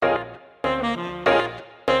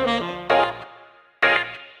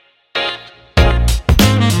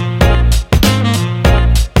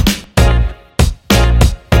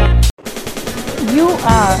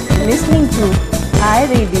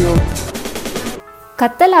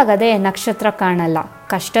ಕತ್ತಲಾಗದೆ ನಕ್ಷತ್ರ ಕಾಣಲ್ಲ,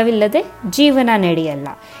 ಕಷ್ಟವಿಲ್ಲದೆ ಜೀವನ ನಡೆಯಲ್ಲ.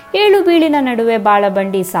 ಏಳು ಬೀಳಿನ ನಡುವೆ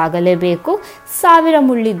ಬಾಳಬಂಡಿ ಸಾಗಲೇಬೇಕು, ಸಾವಿರ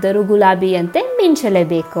ಮುಳ್ಳಿದ್ದರೂ ಗುಲಾಬಿಯಂತೆ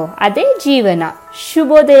ಮಿಂಚಲೇಬೇಕು, ಅದೇ ಜೀವನ.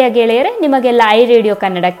 ಶುಭೋದಯ ಗೆಳೆಯರೆ, ನಿಮಗೆಲ್ಲ ಐ ರೇಡಿಯೋ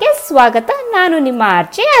ಕನ್ನಡಕ್ಕೆ ಸ್ವಾಗತ. ನಾನು ನಿಮ್ಮ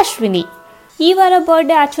ಆರ್ಜೆ ಅಶ್ವಿನಿ. ಈ ವಾರ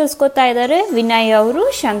ಬರ್ಡೇ ಆಚರಿಸ್ಕೋತಾ ಇದ್ದಾರೆ ವಿನಯ್ ಅವರು,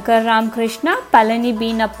 ಶಂಕರ್ ರಾಮಕೃಷ್ಣ, ಪಳನಿ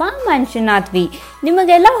ಬೀನಪ್ಪ, ಮಂಜುನಾಥ್ ವಿ.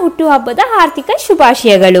 ನಿಮಗೆಲ್ಲ ಹುಟ್ಟುಹಬ್ಬದ ಆರ್ಥಿಕ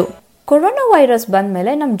ಶುಭಾಶಯಗಳು. ಕೊರೋನಾ ವೈರಸ್ ಬಂದ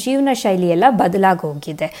ಮೇಲೆ ನಮ್ಮ ಜೀವನ ಶೈಲಿ ಎಲ್ಲ ಬದಲಾಗಿ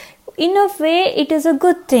ಹೋಗಿದೆ. ಇನ್ a way it is a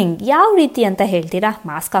good thing. ಯಾವ ರೀತಿ ಅಂತ ಹೇಳ್ತೀರಾ?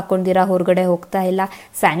 ಮಾಸ್ಕ್ ಹಾಕ್ಕೊಂಡಿರಾ ಹೊರಗಡೆ ಹೋಗ್ತಾ ಇಲ್ಲ,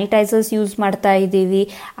 ಸ್ಯಾನಿಟೈಸರ್ಸ್ ಯೂಸ್ ಮಾಡ್ತಾ ಇದ್ದೀವಿ,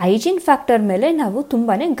 ಹೈಜೀನ್ ಫ್ಯಾಕ್ಟರ್ ಮೇಲೆ ನಾವು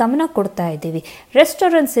ತುಂಬಾ ಗಮನ ಕೊಡ್ತಾ ಇದ್ದೀವಿ.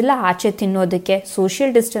 ರೆಸ್ಟೋರೆಂಟ್ಸ್ ಎಲ್ಲ ಆಚೆ ತಿನ್ನೋದಕ್ಕೆ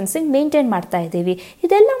ಸೋಷಿಯಲ್ ಡಿಸ್ಟೆನ್ಸಿಂಗ್ ಮೇಂಟೈನ್ ಮಾಡ್ತಾ ಇದ್ದೀವಿ.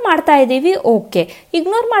 ಇದೆಲ್ಲ ಮಾಡ್ತಾ ಇದ್ದೀವಿ, ಓಕೆ.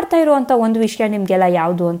 ಇಗ್ನೋರ್ ಮಾಡ್ತಾ ಇರುವಂಥ ಒಂದು ವಿಷಯ ನಿಮಗೆಲ್ಲ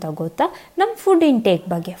ಯಾವುದು ಅಂತ ಗೊತ್ತಾ? ನಮ್ಮ ಫುಡ್ ಇಂಟೇಕ್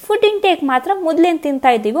ಬಗ್ಗೆ. ಫುಡ್ ಇಂಟೇಕ್ ಮಾತ್ರ ಮೊದಲೇನು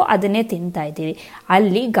ತಿಂತಾ ಇದ್ದೀವೋ ಅದನ್ನೇ ತಿಂತಾ ಇದ್ದೀವಿ.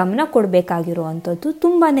 ಅಲ್ಲಿ ಗಮನ ಕೊಡಬೇಕಾಗಿರುವಂಥದ್ದು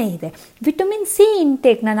ತುಂಬಾ ಇದೆ. ವಿಟಮಿನ್ ಸಿ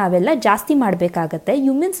ಇಂಟೇಕ್ನ ನಾವೆಲ್ಲ ಜಾಸ್ತಿ ಮಾಡಬೇಕಾಗತ್ತೆ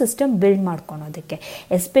immune system build ಮಾಡ್ಕೊಳೋದಕ್ಕೆ.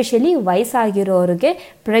 Especially ವಯಸ್ಸಾಗಿರೋರಿಗೆ,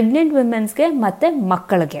 pregnant ವಿಮೆನ್ಸ್ಗೆ ಮತ್ತು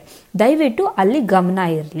ಮಕ್ಕಳಿಗೆ ದಯವಿಟ್ಟು ಅಲ್ಲಿ ಗಮನ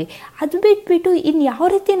ಇರಲಿ. ಅದು ಬಿಟ್ಬಿಟ್ಟು ಇನ್ನು ಯಾವ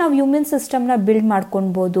ರೀತಿ ನಾವು ಇಮ್ಯೂನ್ ಸಿಸ್ಟಮ್ನ ಬಿಲ್ಡ್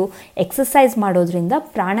ಮಾಡ್ಕೊಳ್ಬೋದು? ಎಕ್ಸಸೈಸ್ ಮಾಡೋದ್ರಿಂದ,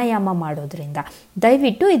 ಪ್ರಾಣಾಯಾಮ ಮಾಡೋದ್ರಿಂದ.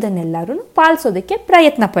 ದಯವಿಟ್ಟು ಇದನ್ನೆಲ್ಲರೂ ಪಾಲಿಸೋದಕ್ಕೆ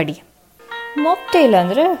ಪ್ರಯತ್ನ ಪಡಿ. ಮಾಕ್ಟೇಲ್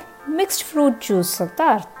ಅಂದರೆ ಮಿಕ್ಸ್ಡ್ ಫ್ರೂಟ್ ಜ್ಯೂಸ್ ಅಂತ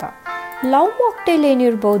ಅರ್ಥ. ಲವ್ ಮಾಕ್ಟೇಲ್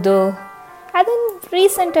ಏನಿರ್ಬೋದು? ಅದೊಂದು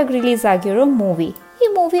ರೀಸೆಂಟಾಗಿ ರಿಲೀಸ್ ಆಗಿರೋ ಮೂವಿ. ಈ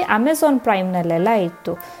ಮೂವಿ ಅಮೆಝಾನ್ ಪ್ರೈಮ್ನಲ್ಲೆಲ್ಲ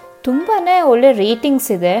ಇತ್ತು. ತುಂಬಾ ಒಳ್ಳೆ ರೇಟಿಂಗ್ಸ್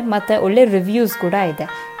ಇದೆ ಮತ್ತು ಒಳ್ಳೆ ರಿವ್ಯೂಸ್ ಕೂಡ ಇದೆ.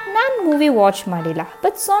 ನಾನು ಮೂವಿ ವಾಚ್ ಮಾಡಿಲ್ಲ,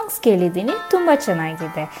 ಬಟ್ ಸಾಂಗ್ಸ್ ಕೇಳಿದ್ದೀನಿ, ತುಂಬ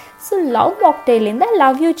ಚೆನ್ನಾಗಿದೆ. ಸೊ ಲವ್ ಮಾಕ್ಟೇಲಿಂದ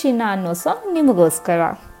ಲವ್ ಯು ಚಿನ್ನ ಅನ್ನೋ ಸಾಂಗ್ ನಿಮಗೋಸ್ಕರ.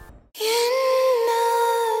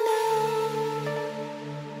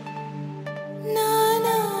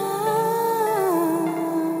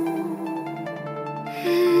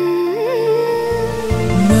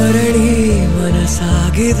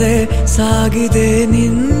 ಸಾಗಿದೆ ಸಾಗಿದೆ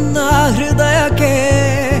ನಿನ್ನ ಹೃದಯಕ್ಕೆ,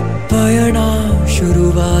 ಪಯಣ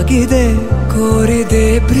ಶುರುವಾಗಿದೆ, ಕೋರಿದೆ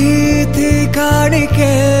ಪ್ರೀತಿ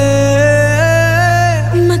ಕಾಣಿಕೆ.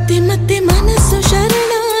 ಮತ್ತೆ ಮತ್ತೆ ಮನಸ್ಸು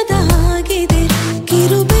ಶರಣಾದ ಹಾಗಿದೆ,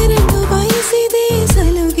 ಕಿರುಬೆರಳು ಬಯಸಿದೆ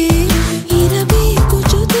ಸಲುಗೆ, ಇರಬೇಕು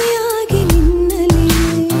ಜೊತೆಯಾಗಿ ನಿನ್ನಲ್ಲಿ.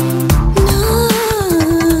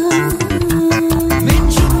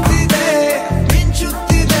 ಮಿಂಚುತ್ತಿದೆ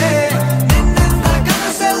ಮಿಂಚುತ್ತಿದೆ ನಿನ್ನಿಂದ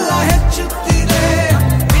ಕನಸೆಲ್ಲ ಹೆಚ್ಚುತ್ತಿದೆ,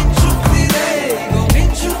 ಮಿಂಚುತ್ತಿದೆ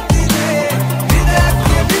ಮಿಂಚುತ್ತಿದೆ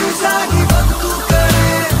ಹೃದಯಕ್ಕೆ ಬಿರುಸಾಗಿ ಬಂತು ಕರೆ.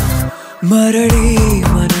 ಮರಳಿ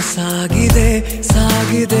ಮನಸ್ಸಾಗಿದೆ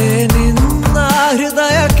ಸಾಗಿದೆ ನಿನ್ನ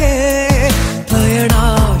ಹೃದಯಕ್ಕೆ, ಪಯಣ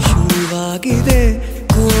ಶುರುವಾಗಿದೆ,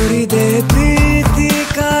 ಕೋರಿದೆ ಪ್ರೀತಿ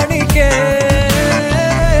ಕಾಣಿಕೆ.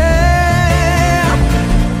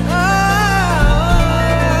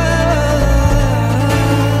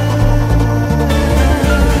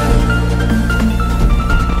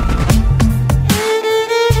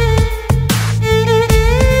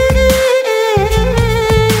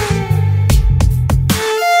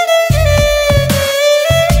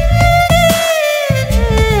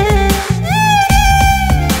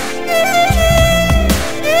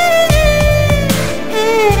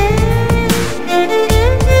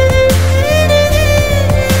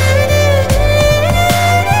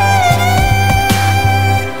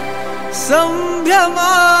 ಸಂಭ್ರಮ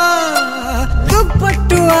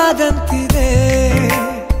ದುಪ್ಪಟ್ಟು ಆದಂತಿದೆ,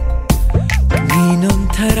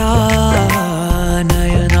 ನೀನೊಂಥರ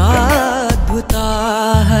ನಯನಾದ್ಭುತ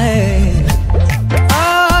ಹೈ.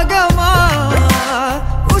 ಆಗಮ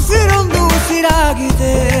ಉಸಿರೊಂದು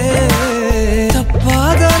ಉಸಿರಾಗಿದೆ,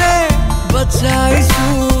 ತಪ್ಪಾದರೆ ಬಚಾಯಿಸು,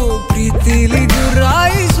 ಪ್ರೀತಿಲಿ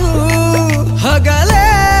ಗುರಾಯಿಸು. ಹಗಲೇ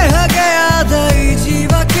ಹಗೆಯಾದ ಈ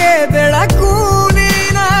ಜೀವಕ್ಕೆ ಬೆಳಕು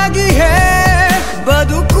ನೀನಾಗಿ ಹೇ,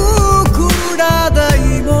 ಬದುಕು ಕುರುಡಾದ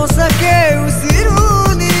ಈ ಮೋಸಕ್ಕೆ ಉಸಿರು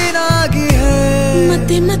ನೀನಾಗಿ ಹೇ.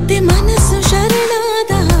 ಮತ್ತೆ ಮತ್ತೆ ಮನಸ್ಸು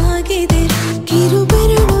ಶರಣಾದ ಹಾಗಿದೆ,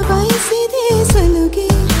 ಕಿರುಬೆರಳು ಬಯಸಿದೆ ಸಲುಗೆ,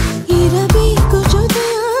 ಇರಬೇಕು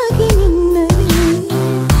ಜೊತೆಯಾಗಿ ನಿನ್ನಲ್ಲಿ.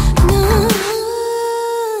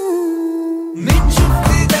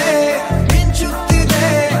 ಮಿಂಚುತ್ತಿದೆ ಮಿಂಚುತ್ತಿದೆ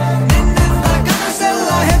ನಿನ್ನಿಂದ ಕನಸೆಲ್ಲ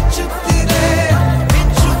ಹೆಚ್ಚುತ್ತಿದೆ,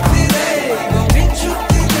 ಮಿಂಚುತ್ತಿದೆ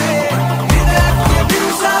ಮಿಂಚುತ್ತಿದೆ ಹೃದಯಕ್ಕೆ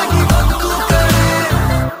ಬಿರುಸಾಗಿ ಬಂತು ಕರೆ.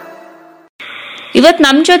 ಇವತ್ತು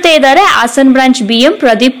ನಮ್ಮ ಜೊತೆ ಇದ್ದಾರೆ ಹಾಸನ್ ಬ್ರಾಂಚ್ BM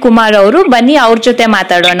ಪ್ರದೀಪ್ ಕುಮಾರ್ ಅವರು. ಬನ್ನಿ ಅವ್ರ ಜೊತೆ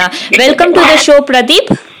ಮಾತಾಡೋಣ. Welcome to the show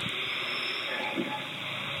Pradeep.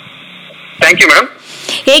 Thank you madam.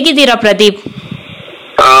 ಹೇಗಿದ್ದೀರಾ ಪ್ರದೀಪ್?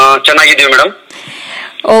 ಚೆನ್ನಾಗಿದ್ದೀವಿ ಮೇಡಮ್.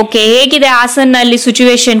 ಓಕೆ, ಹೇಗಿದೆ ಹಾಸನ್ನಲ್ಲಿ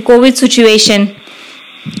situation, Covid situation?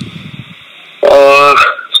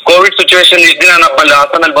 Covid situation ಇಷ್ಟ ದಿನ ನಮ್ಮಲ್ಲಿ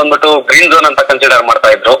ಹಾಸನಲ್ಲಿ ಬಂದ್ಬಿಟ್ಟು ಗ್ರೀನ್ ಝೋನ್ ಅಂತ ಕನ್ಸಿಡರ್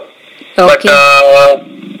ಮಾಡ್ತಾ ಇದ್ರು. ಬಟ್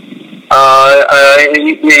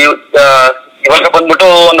ಇವಾಗ ಬಂದ್ಬಿಟ್ಟು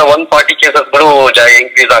ಒಂದು 140 ಕೇಸಸ್ಗಳು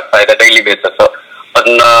ಇನ್ಕ್ರೀಸ್ ಆಗ್ತಾ ಇದೆ ಡೈಲಿ ಬೇಸಸ್.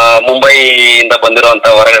 ಅದನ್ನ ಮುಂಬೈಯಿಂದ ಬಂದಿರುವಂತ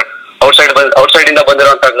ಔಟ್ಸೈಡ್ ಇಂದ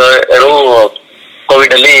ಬಂದಿರುವಂತ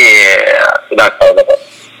ಕೋವಿಡ್ ಅಲ್ಲಿ ಇದಾಗ್ತಾ ಇದೆ.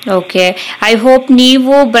 ಓಕೆ, ಐ ಹೋಪ್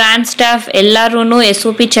ನೀವು ಬ್ರಾಂಡ್ ಸ್ಟಾಫ್ ಎಲ್ಲರೂ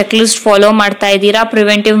SOP ಚೆಕ್ ಲಿಸ್ಟ್ ಫಾಲೋ ಮಾಡ್ತಾ ಇದ್ದೀರಾ,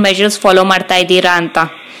 ಪ್ರಿವೆಂಟಿವ್ ಮೆಜರ್ಸ್ ಫಾಲೋ ಮಾಡ್ತಾ ಇದ್ದೀರಾ ಅಂತ.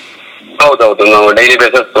 ಹೌದೌದು, ನಾವು ಡೈಲಿ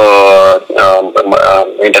ಬೇಸಸ್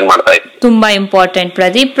ಮೇಂಟೈನ್ ಮಾಡ್ತಾ ಇದ್ದೀವಿ. ತುಂಬಾ ಇಂಪಾರ್ಟೆಂಟ್.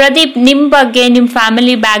 ಪ್ರದೀಪ್, ನಿಮ್ ಬಗ್ಗೆ, ನಿಮ್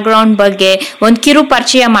ಫ್ಯಾಮಿಲಿ ಬ್ಯಾಕ್ ಗ್ರೌಂಡ್ ಬಗ್ಗೆ ಒಂದ್ ಕಿರು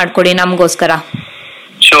ಪರಿಚಯ ಮಾಡ್ಕೊಡಿ ನಮ್ಗೋಸ್ಕರ.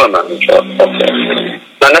 Sure ma'am, sure.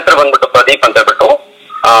 ನನ್ನ ಹೆಸರು ಬಂದ್ಬಿಟ್ಟು ಪ್ರದೀಪ್ ಅಂತ ಹೇಳ್ಬಿಟ್ಟು.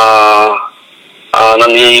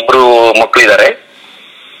 ನನ್ಗೆ 2 ಮಕ್ಕಳಿದ್ದಾರೆ.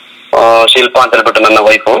 ಶಿಲ್ಪಾ ಅಂತ ಹೇಳ್ಬಿಟ್ಟು ನನ್ನ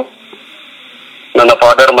ವೈಫು. ನನ್ನ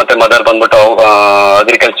ಫಾದರ್ ಮತ್ತೆ ಮದರ್ ಬಂದ್ಬಿಟ್ಟು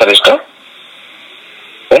ಅಗ್ರಿಕಲ್ಚರಿಸ್ಟ್.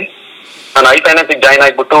 ನಾನು ಐಫೈನಾನ್ಸ್ ಜಾಯ್ನ್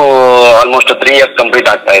ಆಗ್ಬಿಟ್ಟು ಆಲ್ಮೋಸ್ಟ್ 3 years ಕಂಪ್ಲೀಟ್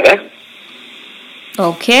ಆಗ್ತಾ ಇದೆ.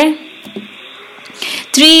 Okay,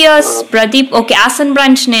 3 years. Pradeep, okay, Haasan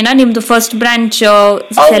branch ನೇನಾ ನಿಮ್ದು ಫಸ್ಟ್ ಬ್ರಾಂಚ್?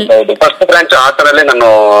 ಫಸ್ಟ್ ಬ್ರಾಂಚ್ ಹಾಸನಲ್ಲೇ ನಾನು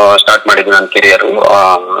ಸ್ಟಾರ್ಟ್ ಮಾಡಿದ್ವಿ ನನ್ನ ಕೆರಿಯರ್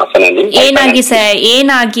ಹಾಸನಲ್ಲಿ.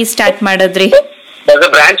 ಏನಾಗಿ ಸ್ಟಾರ್ಟ್ ಮಾಡಿದ್ರಿ?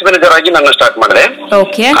 ಬ್ರಾಂಚ್ ಮ್ಯಾನೇಜರ್ ಆಗಿ ನಾನು ಸ್ಟಾರ್ಟ್ ಮಾಡಿದೆ.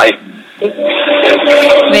 Okay,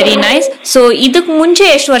 very nice. ಸೊ ಇದಕ್ ಮುಂಚೆ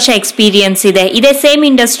ಎಷ್ಟು ವರ್ಷ ಎಕ್ಸ್ಪೀರಿಯನ್ಸ್ ಇದೆ? ಇದೇ ಸೇಮ್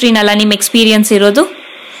ಇಂಡಸ್ಟ್ರಿನಲ್ಲ ನಿಮ್ ಎಕ್ಸ್ಪೀರಿಯನ್ಸ್ ಇರೋದು?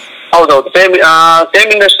 ಹೌದೌದು,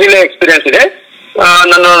 ಸೇಮ್ ಇಂಡಸ್ಟ್ರಿಲೇ ಎಕ್ಸ್ಪೀರಿಯನ್ಸ್ ಇದೆ.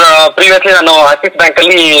 ನಾನು ಪ್ರೀವಿಯಸ್ಲಿ ನಾನು ಆಕ್ಸಿಸ್ ಬ್ಯಾಂಕ್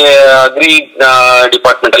ಅಲ್ಲಿ ಅಗ್ರಿ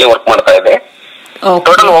ಡಿಪಾರ್ಟ್ಮೆಂಟ್ ಅಲ್ಲಿ ವರ್ಕ್ ಮಾಡ್ತಾ ಇದ್ದೆ.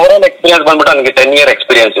 ಟೋಟಲ್ ಓವರ್ ಆಲ್ ಎಕ್ಸ್ಪೀರಿಯನ್ಸ್ ಬಂದ್ಬಿಟ್ಟು ನನಗೆ 10 year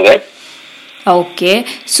ಎಕ್ಸ್ಪೀರಿಯನ್ಸ್ ಇದೆ. ಓಕೆ,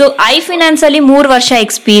 ಸೊ ಐಫೈನಾನ್ಸ್ ಅಲ್ಲಿ 3 ವರ್ಷ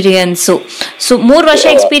ಎಕ್ಸ್ಪೀರಿಯನ್ಸ್. ಸೊ 3 ವರ್ಷ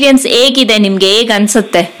ಎಕ್ಸ್ಪೀರಿಯನ್ಸ್ ಹೇಗಿದೆ ನಿಮ್ಗೆ? ಹೇಗ್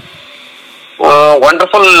ಅನ್ಸುತ್ತೆ?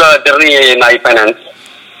 Wonderful journey in ಐಫೈನಾನ್ಸ್.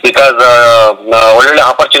 ಬಿಕಾಸ್ ಒಳ್ಳೊಳ್ಳೆ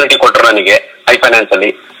ಆಪರ್ಚುನಿಟಿ ಕೊಟ್ಟರು ನನಗೆ ಐಫೈನಾನ್ಸ್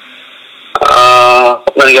ಅಲ್ಲಿ.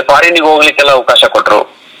 ನನಗೆ ಫಾರಿನ್ಗೆ ಹೋಗ್ಲಿಕ್ಕೆಲ್ಲ ಅವಕಾಶ ಕೊಟ್ಟರು.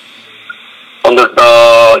 ಒಂದು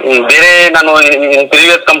ಬೇರೆ ನಾನು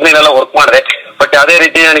ಪ್ರೀವಿಯಸ್ ಕಂಪ್ನಿನೆಲ್ಲ ವರ್ಕ್ ಮಾಡಿದೆ, ಬಟ್ ಯಾವುದೇ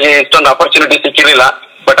ರೀತಿ ನನಗೆ ಇಷ್ಟೊಂದು ಆಪರ್ಚುನಿಟಿ ಸಿಕ್ಕಿರಲಿಲ್ಲ.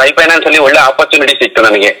 ಬಟ್ ಐಫೈನಾನ್ಸ್ ಅಲ್ಲಿ ಒಳ್ಳೆ ಆಪರ್ಚುನಿಟಿ ಸಿಕ್ತು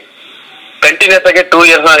ನನಗೆ. ಕಂಟಿನ್ಯೂಸ್ ಆಗಿ 2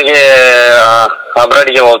 years ನನಗೆ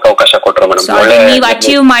ಅಬ್ರಾಡ್ಗೆ ಹೋಗಕ್ಕೆ ಅವಕಾಶ ಕೊಟ್ಟರು ಮೇಡಮ್. ನೀವು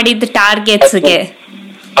ಅಚೀವ್ ಮಾಡಿದ ಟಾರ್ಗೆಟ್ಸ್ಗೆ?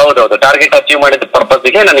 ಹೌದೌದು, ಟಾರ್ಗೆಟ್ ಅಚೀವ್ ಮಾಡಿದ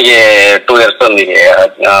ಪರ್ಪಸ್ಗೆ ನನಗೆ 2 years ನನಗೆ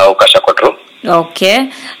ಅವಕಾಶ ಕೊಟ್ಟರು. ಓಕೆ,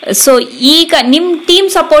 ಸೊ ಈಗ ನಿಮ್ ಟೀಮ್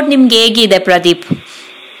ಸಪೋರ್ಟ್ ನಿಮ್ಗೆ ಹೇಗಿದೆ Pradeep?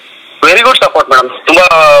 Very good support madam. ತುಂಬಾ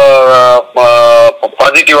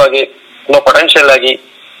ಪಾಸಿಟಿವ್ ಆಗಿ, ತುಂಬಾ ಪೊಟೆನ್ಶಿಯಲ್ ಆಗಿ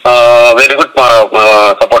ವೆರಿ ಗುಡ್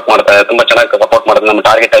ಸಪೋರ್ಟ್ ಮಾಡ್ತಾ ಇದೆ. ತುಂಬಾ ಚೆನ್ನಾಗಿ ಸಪೋರ್ಟ್ ಮಾಡ್ತಾರೆ. ನಮ್ಮ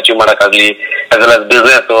target achieve ಮಾಡಕ್ಕಾಗ್ಲಿ, as well as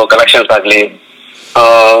business collections ಆಗ್ಲಿ,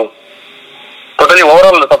 totally over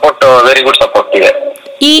all support, very good support ಇದೆ.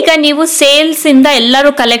 ಈಗ ನೀವು ಸೇಲ್ಸ್ ಇಂದ ಎಲ್ಲರೂ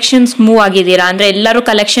ಕಲೆಕ್ಷನ್ಸ್ ಮೂವ್ ಆಗಿದ್ದೀರಾ, ಅಂದ್ರೆ ಎಲ್ಲರೂ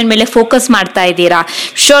ಕಲೆಕ್ಷನ್ ಮೇಲೆ ಫೋಕಸ್ ಮಾಡ್ತಾ ಇದ್ದೀರಾ.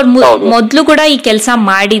 ಶೋರ್, ಮೊದ್ಲು ಕೂಡ ಈ ಕೆಲಸ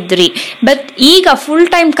ಮಾಡಿದ್ರಿ, ಬಟ್ ಈಗ ಫುಲ್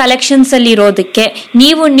ಟೈಮ್ ಕಲೆಕ್ಷನ್ಸ್ ಅಲ್ಲಿ ಇರೋದಕ್ಕೆ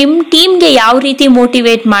ನೀವು ನಿಮ್ ಟೀಮ್ಗೆ ಯಾವ ರೀತಿ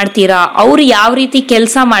ಮೋಟಿವೇಟ್ ಮಾಡ್ತೀರಾ? ಅವ್ರು ಯಾವ ರೀತಿ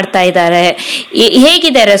ಕೆಲಸ ಮಾಡ್ತಾ ಇದ್ದಾರೆ?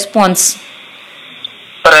 ಹೇಗಿದೆ response?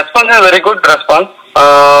 Response very good response.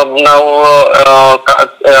 ನಾವು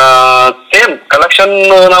ಸೇಮ್ ಕಲೆಕ್ಷನ್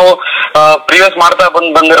ನಾವು ಪ್ರೀವಿಯಸ್ ಮಾಡ್ತಾ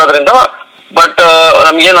ಬಂದಿರೋದ್ರಿಂದ, ಬಟ್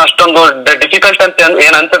ನಮ್ಗೇನು ಅಷ್ಟೊಂದು ಡಿಫಿಕಲ್ಟ್ ಅಂತ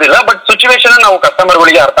ಏನ್ ಅನ್ಸೋದಿಲ್ಲ. ಬಟ್ ಸಿಚುವೇಶನ್ ನಾವು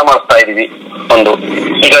ಕಸ್ಟಮರ್ಗಳಿಗೆ ಅರ್ಥ ಮಾಡಿಸ್ತಾ ಇದೀವಿ. ಒಂದು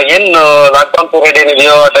ಈಗ ಏನ್ ಲಾಕ್ಡೌನ್ ಪೀರಿಯಡ್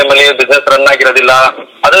ಏನಿದೆಯೋ ಆ ಟೈಮಲ್ಲಿ ಬಿಸ್ನೆಸ್ ರನ್ ಆಗಿರೋದಿಲ್ಲ,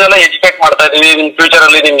 ಅದನ್ನೆಲ್ಲ ಎಜುಕೇಟ್ ಮಾಡ್ತಾ ಇದೀವಿ. ಇನ್ ಫ್ಯೂಚರ್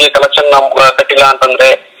ಅಲ್ಲಿ ನಿಮ್ಗೆ ಕಲೆಕ್ಷನ್ ಕಟ್ಟಿಲ್ಲ ಅಂತಂದ್ರೆ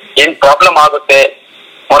ಏನ್ ಪ್ರಾಬ್ಲಮ್ ಆಗುತ್ತೆ,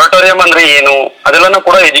 ಮೊರಟೋರಿಯಂ ಅಂದ್ರೆ ಏನು, ಅದೆಲ್ಲನೂ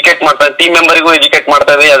ಕೂಡ ಎಜುಕೇಟ್ ಮಾಡ್ತಾ ಇದ್ದೀವಿ. ಟೀಮ್ ಮೆಂಬರಿಗೂ ಎಜುಕೇಟ್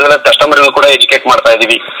ಮಾಡ್ತಾ ಇದೀವಿ, ಅದೆಲ್ಲ ಕಸ್ಟಮರ್ಗೂ ಕೂಡ ಎಜುಕೇಟ್ ಮಾಡ್ತಾ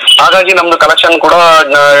ಇದೀವಿ. ಹಾಗಾಗಿ ನಮ್ದು ಕಲೆಕ್ಷನ್ ಕೂಡ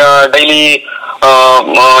ಡೈಲಿ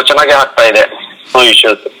ಚೆನ್ನಾಗಿ ಆಗ್ತಾ ಇದೆ. No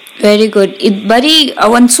issues. Very good. ಇದು ಬರೀ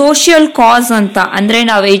ಒಂದು ಸೋಷಿಯಲ್ ಕಾಸ್ ಅಂತ ಅಂದ್ರೆ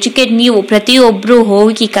ನಾವು ಎಜುಕೇಟ್, ನೀವು ಪ್ರತಿಯೊಬ್ರು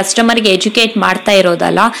ಹೋಗಿ ಕಸ್ಟಮರ್ಗೆ ಎಜುಕೇಟ್ ಮಾಡ್ತಾ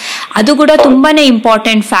ಇರೋದಲ್ಲ, ಅದು ಕೂಡ ತುಂಬಾನೇ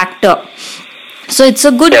important factor. So it's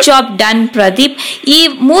a good job done Pradeep. ಈ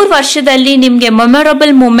 3 ವರ್ಷದಲ್ಲಿ ನಿಮ್ಗೆ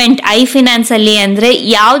ಮೆಮೊರಬಲ್ ಮೂಮೆಂಟ್ ಐಫೈನಾನ್ಸ್ ಅಲ್ಲಿ ಅಂದ್ರೆ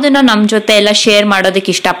ಯಾವ್ದನ್ನ ನಮ್ ಜೊತೆ ಎಲ್ಲ ಶೇರ್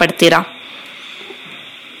ಮಾಡೋದಕ್ಕೆ ಇಷ್ಟಪಡ್ತೀರಾ?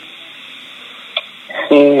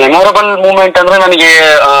 ಮೆಮೊರಬಲ್ ಮೂಮೆಂಟ್ ಅಂದ್ರೆ ನನಗೆ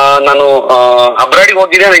ನಾನು ಅಬ್ರಾಡಿಗೆ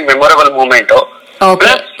ಹೋಗಿದ್ದೆ, ನನಗೆ ಮೆಮೊರಬಲ್ ಮೂಮೆಂಟ್.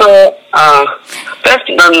 ಪ್ಲಸ್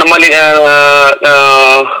ನಮ್ಮಲ್ಲಿ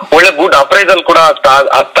ಒಳ್ಳೆ ಗುಡ್ ಅಪ್ರೈಸಲ್ ಕೂಡ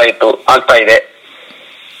ಆಗ್ತಾ ಇದೆ.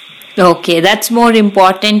 Okay, that's more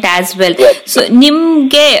important as well. So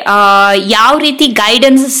ನಿಮ್ಗೆ ಯಾವ ರೀತಿ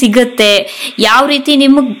ಗೈಡೆನ್ಸ್ ಸಿಗುತ್ತೆ? ಯಾವ ರೀತಿ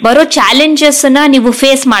ನಿಮ್ಗೆ ಬರೋ ಚಾಲೆಂಜಸ್ ನ ನೀವು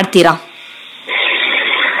ಫೇಸ್ ಮಾಡ್ತೀರಾ?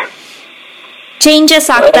 ಚೇಂಜಸ್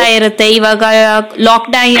ಆಗ್ತಾ ಇರುತ್ತೆ. ಇವಾಗ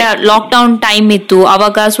ಲಾಕ್ಡೌನ್ ಟೈಮ್ ಇತ್ತು,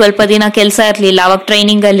 ಅವಾಗ ಸ್ವಲ್ಪ ದಿನ ಕೆಲಸ ಇರ್ಲಿಲ್ಲ, ಅವಾಗ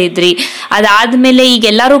ಟ್ರೈನಿಂಗ್ ಅಲ್ಲಿ ಇದ್ರಿ. ಅದಾದ್ಮೇಲೆ ಈಗ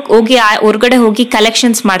ಎಲ್ಲರೂ ಹೋಗಿ ಹೊರಗಡೆ ಹೋಗಿ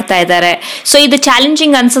ಕಲೆಕ್ಷನ್ಸ್ ಮಾಡ್ತಾ ಇದ್ದಾರೆ. ಸೊ ಇದು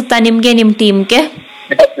ಚಾಲೆಂಜಿಂಗ್ ಅನ್ಸುತ್ತಾ ನಿಮ್ಗೆ, ನಿಮ್ ಟೀಮ್ಗೆ?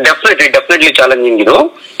 ಡೆಫಿನೆಟ್ಲಿ ಚಾಲೆಂಜಿಂಗ್ ಇದು.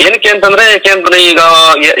 ಏನಕ್ಕೆ ಅಂತಂದ್ರೆ ಈಗ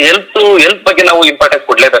ಹೆಲ್ತ್ ಬಗ್ಗೆ ನಾವು ಇಂಪಾರ್ಟೆನ್ಸ್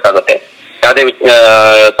ಕೊಡ್ಲೇಬೇಕಾಗುತ್ತೆ. ಯಾವುದೇ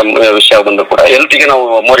ವಿಷಯ ಬಂದ್ರು ಕೂಡ ಹೆಲ್ತ್ಗೆ ನಾವು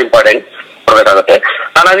ಮೋರ್ ಇಂಪಾರ್ಟೆಂಟ್ ಕೊಡ್ಬೇಕಾಗುತ್ತೆ.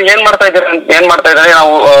 ನಾನು ಅದು ಏನ್ ಮಾಡ್ತಾ ಇದ್ದಾರೆ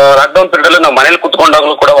ನಾವು ಲಾಕ್ಡೌನ್ ಪೀರಿಯಡ್ ಅಲ್ಲಿ ನಾವು ಮನೇಲಿ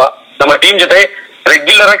ಕುತ್ಕೊಂಡಾಗ್ಲೂ ಕೂಡ ನಮ್ಮ ಟೀಮ್ ಜೊತೆ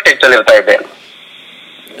ರೆಗ್ಯುಲರ್ ಆಗಿ ಟಚ್ ಅಲ್ಲಿ ಇರ್ತಾ ಇದ್ದೆ.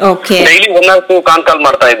 ಓಕೆ. ಡೈಲಿ 1 or 2 ಕಾಲ್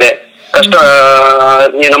ಮಾಡ್ತಾ ಇದ್ದೆ.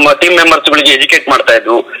 ನಮ್ಮ ಟೀಮ್ ಮೆಂಬರ್ಸ್ ಗಳಿಗೆ ಎಜುಕೇಟ್ ಮಾಡ್ತಾ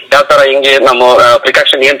ಇದ್ವು, ಯಾವ ತರ ಹಿಂಗೆ ನಮ್ಮ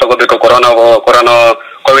ಪ್ರಿಕಾಷನ್ ಏನ್ ತಗೋಬೇಕು ಕೊರೋನಾ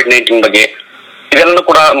COVID-19 ಬಗ್ಗೆ. ಇದೆಲ್ಲನೂ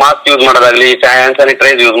ಕೂಡ ಮಾಸ್ಕ್ ಯೂಸ್ ಮಾಡೋದಾಗ್ಲಿ, ಹ್ಯಾಂಡ್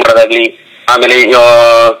ಸ್ಯಾನಿಟೈಸರ್ ಯೂಸ್ ಮಾಡೋದಾಗ್ಲಿ, ಆಮೇಲೆ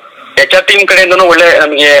HR ಟೀಮ್ ಕಡೆಯಿಂದನೂ ಒಳ್ಳೆ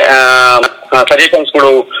ನಮಗೆ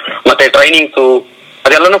ಸಜೆಷನ್ಸ್ಗಳು ಮತ್ತೆ ಟ್ರೈನಿಂಗ್ಸ್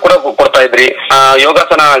ಅದೆಲ್ಲಾನು ಕೂಡ ಕೊಡ್ತಾ ಇದ್ರಿ.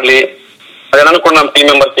 ಯೋಗಾಸನ ಆಗ್ಲಿ ಅದೆಲ್ಲಾನು ಕೂಡ ನಮ್ಮ ಟೀಮ್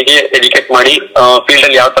ಮೆಂಬರ್ಸ್ಗೆ ಎಜುಕೇಟ್ ಮಾಡಿ ಫೀಲ್ಡ್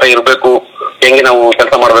ಅಲ್ಲಿ ಯಾವ ತರ ಇರಬೇಕು, ಹೆಂಗೆ ನಾವು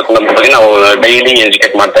ಕೆಲಸ ಮಾಡಬೇಕು ಅನ್ನೋ ಬಗ್ಗೆ ನಾವು ಡೈಲಿ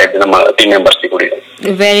ಎಜುಕೇಟ್ ಮಾಡ್ತಾ ಇದ್ವಿ ನಮ್ಮ ಟೀಮ್ ಮೆಂಬರ್ಸ್ ಕೂಡ.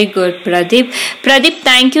 Very good Pradeep,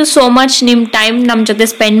 thank you so much ನಿಮ್ ಟೈಮ್ ನಮ್ ಜೊತೆ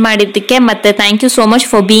ಸ್ಪೆಂಡ್ ಮಾಡಿದ್ದಕ್ಕೆ, ಮತ್ತೆ thank you so much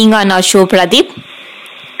for being on hour show Pradeep.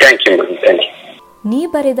 Thank you madam, thank you. ನೀ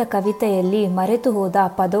ಬರೆದ ಕವಿತೆಯಲ್ಲಿ ಮರೆತು ಹೋದ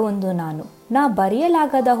ಪದವೊಂದು ನಾನು, ನಾ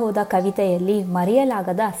ಬರೆಯಲಾಗದ ಹೋದ ಕವಿತೆಯಲ್ಲಿ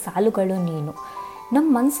ಮರೆಯಲಾಗದ ಸಾಲುಗಳು ನೀನು. ನಮ್ಮ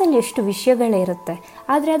ಮನಸ್ಸಲ್ಲಿ ಎಷ್ಟು ವಿಷಯಗಳಿರುತ್ತೆ,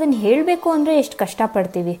 ಆದರೆ ಅದನ್ನು ಹೇಳಬೇಕು ಅಂದರೆ ಎಷ್ಟು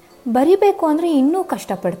ಕಷ್ಟಪಡ್ತೀವಿ, ಬರಿಬೇಕು ಅಂದರೆ ಇನ್ನೂ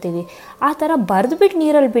ಕಷ್ಟಪಡ್ತೀವಿ. ಆ ಥರ ಬರೆದ್ಬಿಟ್ಟು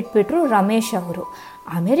ನೀರಲ್ಲಿ ಬಿಟ್ಬಿಟ್ರು ರಮೇಶ್ ಅವರು.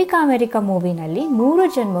 ಅಮೆರಿಕ ಮೂವಿನಲ್ಲಿ 100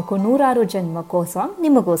 ಜನ್ಮಕ್ಕೂ 106 ಜನ್ಮಕ್ಕೂ ಸಾಂಗ್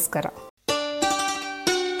ನಿಮಗೋಸ್ಕರ.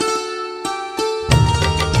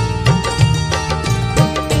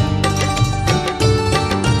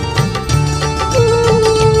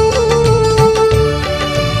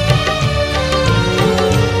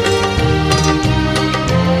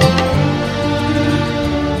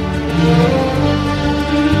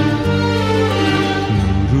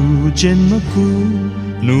 ಜನ್ಮಕ್ಕೂ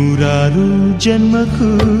 106 ಜನ್ಮಕ್ಕೂ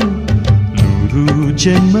 100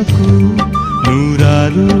 ಜನ್ಮಕ್ಕೂ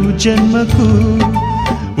 106 ಜನ್ಮಕ್ಕೂ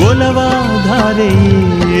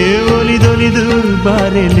ಒಲವಾಧಾರೆಯೇ ಒಲಿದೊಲಿದು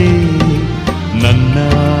ಬಾರೆಲೆ, ನನ್ನ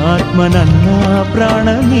ಆತ್ಮ ನನ್ನ ಪ್ರಾಣ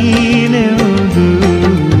ನೀನೆವುದು.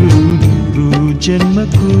 100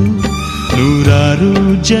 ಜನ್ಮಕ್ಕೂ 106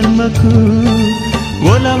 ಜನ್ಮಕ್ಕೂ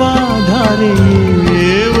ಒಲವಾಧಾರೆಯೇ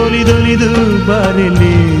ಒಲಿದೊಲಿದು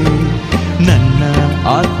ಬಾರೆಲೆ, ನನ್ನ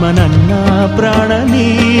ಆತ್ಮ ನನ್ನ ಪ್ರಾಣ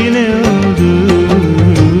ನೀನೆವುದು.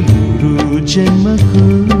 100 ಜನ್ಮಕ್ಕೂ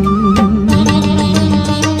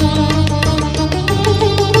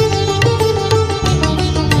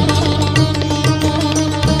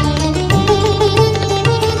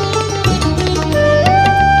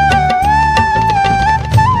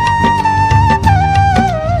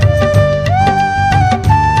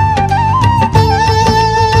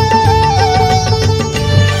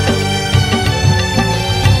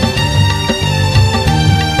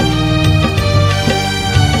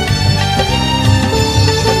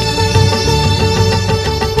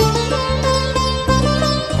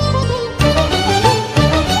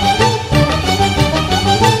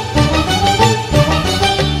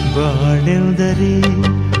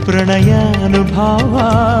ಪ್ರಣಯಾನುಭಾವ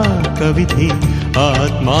ಕವಿತೆ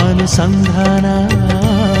ಆತ್ಮಾನುಸಂಧಾನ,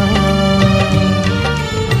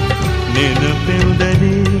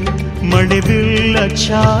 ನೆನಪೆಂದರೆ ಮಳೆಬಿಲ್ಲ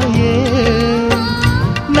ಛಾಯೆ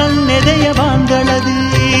ನನ್ನೆದೆಯ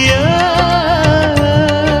ಬಾಂಧಳದಿಯ,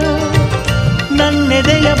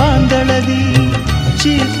 ನನ್ನೆದೆಯ ಬಾಂಧಳದಿ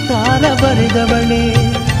ಚಿತ್ತಾರ ಬರೆದವಳೆ,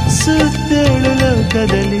 ಸುತ್ತೇಳು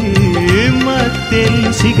ಲೋಕದಲ್ಲಿ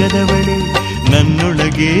ಮತ್ತೆಲ್ಲಿ ಸಿಗದವಳೆ,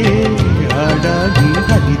 ನನ್ನೊಳಗೆ ಹಾಡಾಗಿ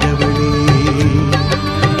ಹರಿದವಳೆ.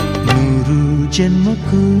 100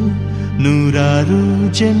 ಜನ್ಮಕ್ಕೂ 106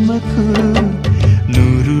 ಜನ್ಮಕ್ಕೂ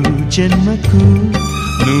 100 ಜನ್ಮಕ್ಕೂ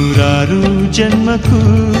 106 ಜನ್ಮಕ್ಕೂ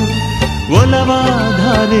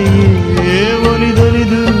ಒಲವಾಧಾರೆಯೇ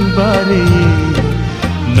ಒಲಿದೊಲಿದು ಬಾರೆಯೇ,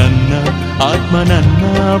 ನನ್ನ ಆತ್ಮ ನನ್ನ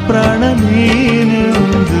ಪ್ರಾಣ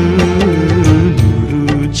ನೀನೆಂದು.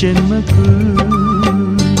 100 ಜನ್ಮಕ್ಕೂ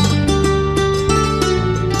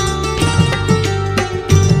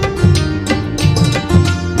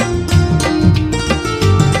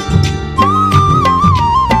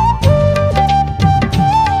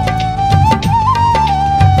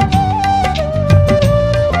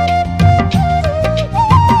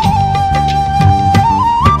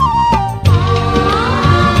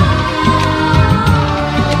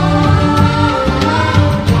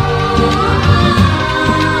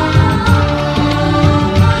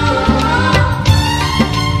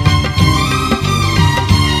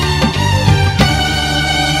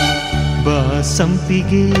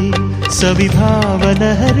ಸಂಪಿಗೆ ಸವಿಭಾವನ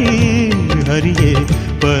ಹರಿ ಹರಿಯೇ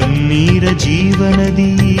ಪನ್ನೀರ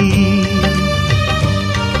ಜೀವನದಿ,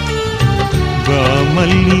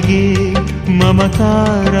 ಮಲ್ಲಿಗೆ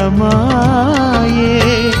ಮಮಕಾರ ಮಾಯೆ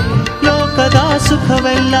ಲೋಕದ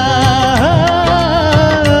ಸುಖವೆಲ್ಲ,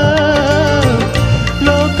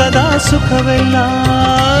 ಲೋಕದ ಸುಖವೆಲ್ಲ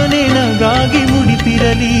ನಿನಗಾಗಿ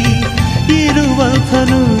ಮುಡಿಪಿರಲಿ, ಇರುವಂಥ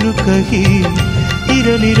 100 ಕಹಿ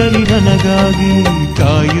ಇರಲಿರಲಿ ನನಗಾಗಿ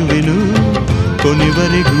ಕಾಯುವೆನು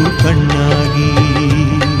ಕೊನೆವರೆಗೂ ಕಣ್ಣಾಗಿ.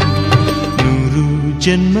 100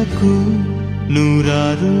 ಜನ್ಮಕ್ಕೂ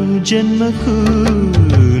 100 ಜನ್ಮಕ್ಕೂ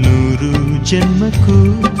 100 ಜನ್ಮಕ್ಕೂ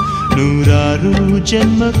 100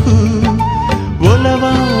 ಜನ್ಮಕ್ಕೂ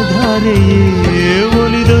ಒಲವಾಧಾರೆಯೇ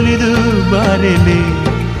ಒಲಿದೊಲಿದು ಬಾರೆಲೆ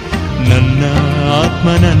ನನ್ನ ಆತ್ಮ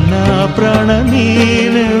ನನ್ನ ಪ್ರಾಣ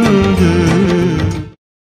ನೀನೆಂದು.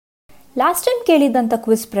 ಲಾಸ್ಟ್ ಟೈಮ್ ಕೇಳಿದಂಥ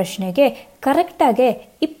ಕ್ವಿಸ್ ಪ್ರಶ್ನೆಗೆ ಕರೆಕ್ಟಾಗೆ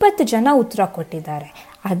 20 ಜನ ಉತ್ತರ ಕೊಟ್ಟಿದ್ದಾರೆ.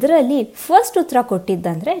 ಅದರಲ್ಲಿ ಫಸ್ಟ್ ಉತ್ತರ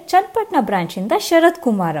ಕೊಟ್ಟಿದ್ದಂದರೆ ಚನ್ನಪಟ್ಟಣ ಬ್ರಾಂಚಿಂದ ಶರತ್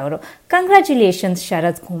ಕುಮಾರ್ ಅವರು. ಕಂಗ್ರ್ಯಾಚುಲೇಷನ್ಸ್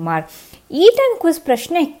ಶರತ್ ಕುಮಾರ್. ಈ ಟೈಮ್ ಕ್ವಿಸ್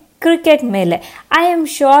ಪ್ರಶ್ನೆ ಕ್ರಿಕೆಟ್ ಮೇಲೆ. I am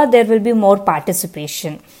sure there will be more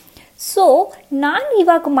participation. So ನಾನು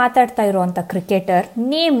ಇವಾಗ ಮಾತಾಡ್ತಾ ಇರೋವಂಥ ಕ್ರಿಕೆಟರ್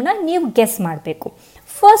ನೇಮ್ನ ನೀವು ಗೆಸ್ ಮಾಡಬೇಕು.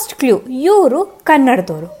 ಫಸ್ಟ್ ಕ್ಲೂ, ಇವರು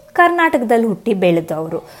ಕನ್ನಡದವರು, ಕರ್ನಾಟಕದಲ್ಲಿ ಹುಟ್ಟಿ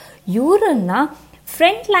ಬೆಳೆದವರು. ಇವರನ್ನು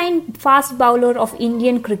front line fast bowler of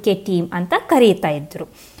Indian cricket team ಅಂತ ಕರೀತಾ ಇದ್ರು.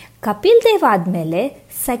 ಕಪಿಲ್ ದೇವ್ ಆದಮೇಲೆ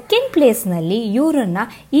ಸೆಕೆಂಡ್ ಪ್ಲೇಸ್ನಲ್ಲಿ ಇವರನ್ನು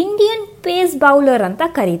ಇಂಡಿಯನ್ ಪೇಸ್ ಬೌಲರ್ ಅಂತ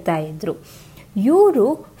ಕರೀತಾ ಇದ್ರು. ಇವರು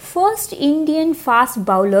first Indian fast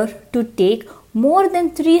bowler to take more than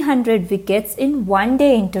 300 wickets in one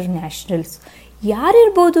day internationals.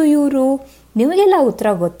 ಯಾರಿರ್ಬೋದು ಇವರು? ನಿಮಗೆಲ್ಲ ಉತ್ತರ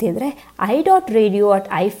ಗೊತ್ತಿದ್ರೆ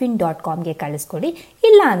i.radio@ifin.comಗೆ ಕಳಿಸ್ಕೊಡಿ,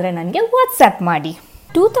 ಇಲ್ಲ ಅಂದರೆ ನನಗೆ ವಾಟ್ಸಪ್ ಮಾಡಿ.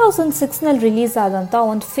 2006ನಲ್ಲಿ ರಿಲೀಸ್ ಆದಂಥ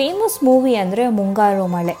ಒಂದು ಫೇಮಸ್ ಮೂವಿ ಅಂದರೆ ಮುಂಗಾರು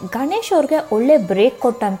ಮಳೆ. ಗಣೇಶ್ ಅವ್ರಿಗೆ ಒಳ್ಳೆ ಬ್ರೇಕ್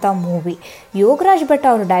ಕೊಟ್ಟಂಥ ಮೂವಿ. ಯೋಗರಾಜ್ ಭಟ್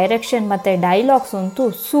ಅವ್ರ ಡೈರೆಕ್ಷನ್ ಮತ್ತು ಡೈಲಾಗ್ಸ್ ಅಂತೂ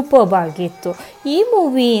ಸೂಪರ್ಬ್ ಆಗಿತ್ತು. ಈ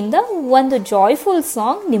ಮೂವಿಯಿಂದ ಒಂದು ಜಾಯ್ಫುಲ್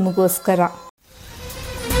ಸಾಂಗ್ ನಿಮಗೋಸ್ಕರ.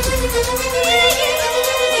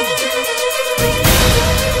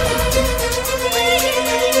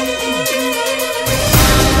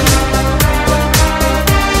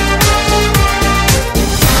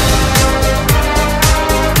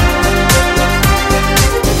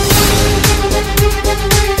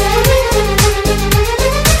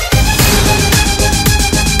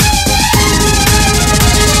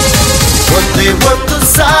 ಒಂದು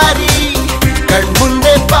ಸಾರಿ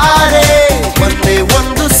ಕಣ್ಮುಂದೆ ಬಾರೆ, ಒಂದೇ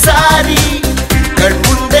ಒಂದು ಸಾರಿ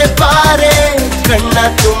ಕಣ್ಮುಂದೆ ಬಾರೆ, ಕಣ್ಣ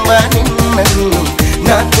ತುಂಬ ನಿನ್ನನ್ನು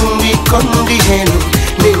ನಾ ತುಂಬಿಕೊಂಡಿಹೇನು,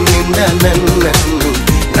 ನಿನ್ನಿಂದ ನನ್ನನ್ನು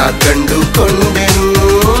ನಾ ಕಂಡುಕೊಂಡೆನು,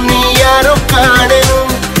 ನೀ ಯಾರೋ ಕಾಣೆನು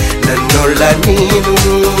ನನ್ನೊಳ್ಳ ನೀನು,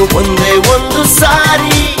 ಒಂದೇ ಒಂದು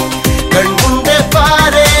ಸಾರಿ ಕಣ್ಮುಂದೆ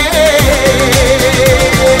ಬಾರೆ.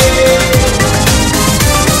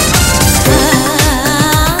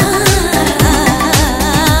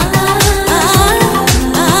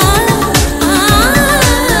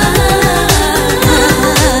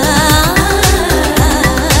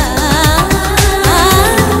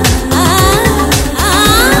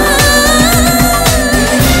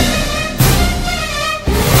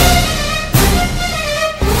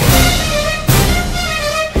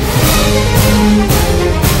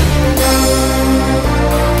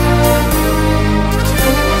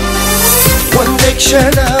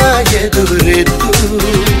 ಕ್ಷಣ ಎದುರೆದ್ದು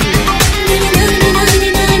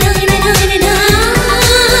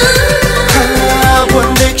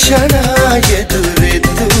ಒಂದೇ ಕ್ಷಣ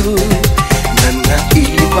ಎದುರೆದ್ದು ನನ್ನ ಈ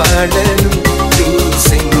ಬಾಳನು ನೀ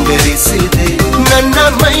ಸಿಂಗರಿಸಿದೆ, ನನ್ನ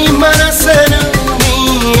ಮೈ ಮನಸ್ಸನ್ನು ನೀ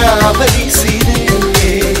ಆವರಿಸಿದೆ.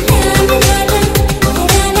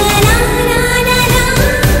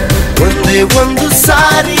 ಒಂದೇ ಒಂದು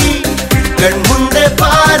ಸಾರಿ ಕಣ್ಮುಂದೆ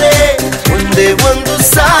ಬಾರೆ, ಒಂದೇ ಒಂದು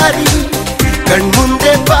ಸಾರಿ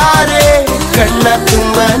ಕಣ್ಮುಂದೆ ಬಾರೆ, ಕಣ್ಣ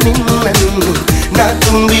ತುಂಬ ನಿನ್ನನ್ನು ನಾ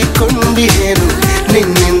ತುಂಬಿಕೊಂಡಿಹೇನು,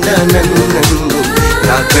 ನಿನ್ನಿಂದ ನನ್ನನ್ನು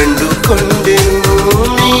ನಾ ಕಂಡುಕೊಂಡೆನು,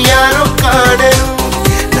 ನೀ ಯಾರೋ ಕಾಣೆನು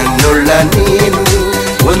ನನ್ನೊಳ್ಳ ನೀನು,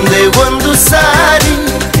 ಒಂದೇ ಒಂದು ಸಾರಿ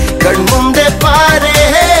ಕಣ್ಮುಂದೆ ಬಾರೆ.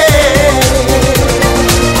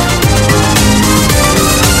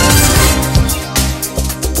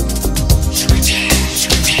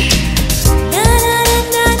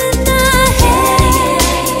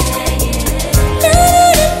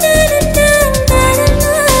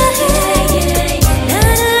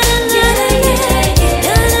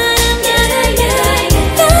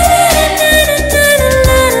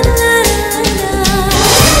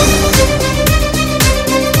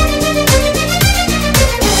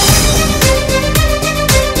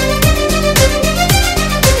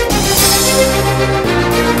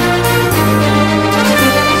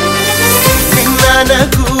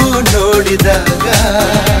 ನನಗೂ ನೋಡಿದಾಗ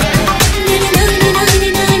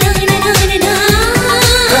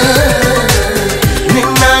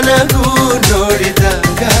ನಿನ್ನನಗೂ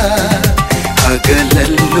ನೋಡಿದಾಗ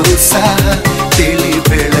ಹಗಲಲ್ಲೂ ಸಹ ತಿಳಿ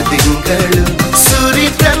ಬೆಳದಿಂಗಳು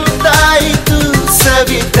ಸುರಿತಂತಾಯಿತು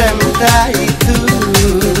ಸವಿತಂತಾಯಿತು.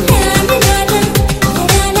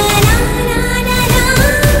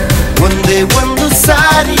 ಒಂದೇ ಒಂದು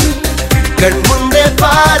ಕಣ್ಮುಂದೆ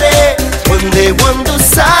ಬಾರೆ ಒಂದೇ ಒಂದು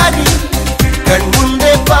ಸಾರಿ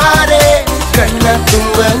ಕಣ್ಮುಂದೆ ಬಾರೆ ಕಣ್ಣ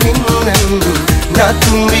ತುಂಬ ನಿನ್ನನ್ನು ನಾ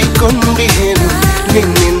ತುಂಬಿಕೊಂಡೇನು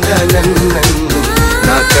ನಿನ್ನಿಂದ ನನ್ನನ್ನು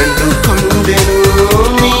ನಾ ಕಂಡುಕೊಂಡೆನು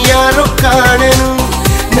ನೀ ಯಾರು ಕಾಣೆನು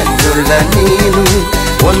ನನ್ನುಳ್ಳ ನೀನು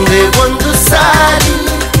ಒಂದೇ ಒಂದು ಸಾರಿ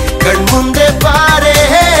ಕಣ್ಮುಂದೆ ಬಾರೆ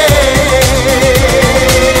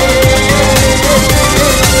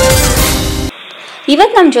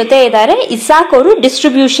ಇವತ್ತು ನಮ್ಮ ಜೊತೆ ಇದ್ದಾರೆ ಇಸಾಕ್ ಅವರು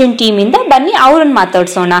ಡಿಸ್ಟ್ರಿಬ್ಯೂಷನ್ ಟೀಮ್ ಇಂದ. ಬನ್ನಿ ಅವ್ರನ್ನ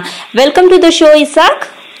ಮಾತಾಡ್ಸೋಣ. Welcome to the show Isaac.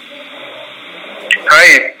 Hi,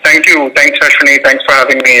 thank you. Thanks, Ashwini. Thanks for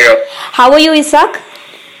having me here. How are you, Isak?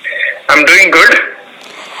 I'm doing good.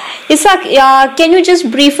 Isak, can you just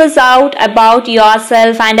brief us out about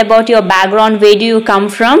yourself and about your background? Where do you come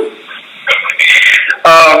from?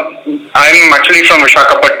 I'm actually from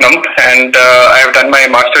Visakhapatnam, and I have done my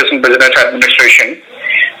master's in business administration.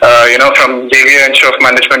 From Xavier Institute of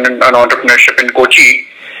Management and Entrepreneurship in Kochi.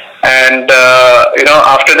 And,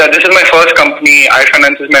 after that, this is my first company.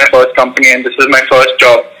 iFinance is my first company, and this is my first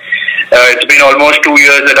job. It's been almost 2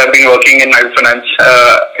 years that I've been working in iFinance.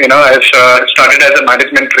 I've started as a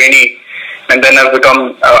management trainee, and then I've become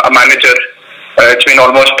a manager. It's been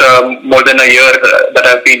almost more than a year that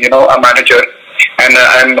I've been, a manager. And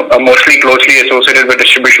I'm mostly closely associated with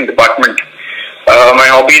distribution department. My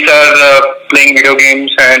hobbies are playing video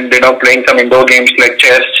games and playing some indoor games like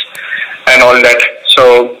chess and all that. So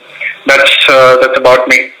that's about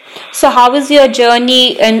me. So how is your journey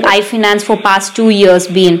in iFinance for past 2 years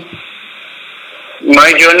been? My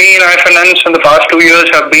journey in iFinance in the past 2 years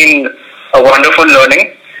have been a wonderful learning.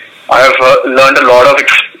 I've learned a lot of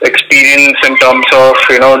experience in terms of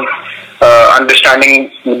understanding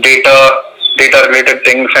data related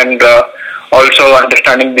things, and also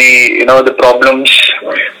understanding the problems,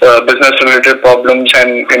 business related problems,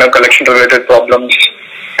 and collection related problems,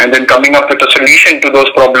 and then coming up with a solution to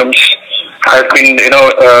those problems. I've been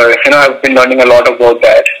I've been learning a lot about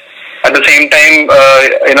that. At the same time,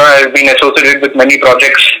 I've been associated with many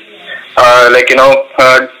projects like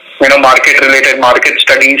market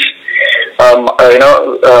studies,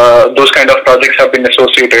 those kind of projects have been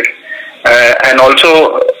associated, and also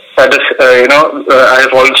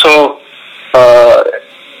I've also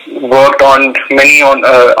worked on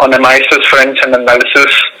analysis fronts and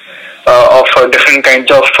analysis of different kinds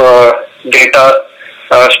of data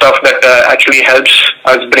stuff that actually helps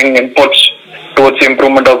us bring inputs towards the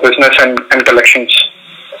improvement of business and collections.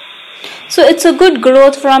 So it's a good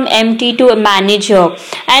growth from MT to a manager,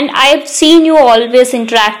 and I've seen you always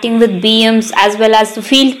interacting with BMs as well as the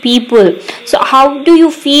field people. So how do you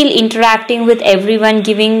feel interacting with everyone,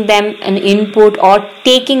 giving them an input or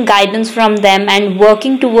taking guidance from them and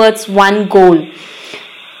working towards one goal?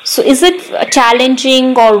 So is it challenging,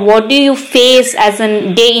 or what do you face as a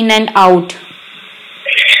day in and out?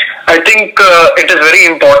 I think it is very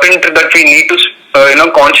important that we need to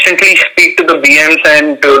constantly speak to the BMs and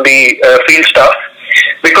to the field staff,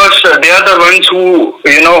 because they are the ones who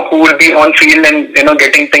will be on field and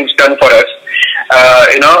getting things done for us.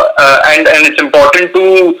 And it's important to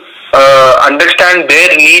understand their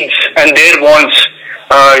needs and their wants,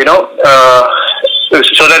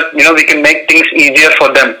 so that we can make things easier for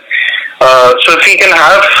them. So if we can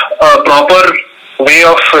have a proper way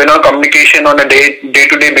of communication on a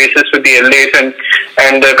day-to-day basis with the LAs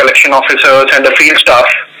and the collection officers and the field staff,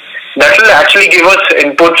 that will actually give us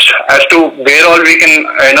inputs as to where all we can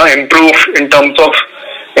improve in terms of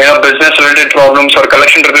business related problems or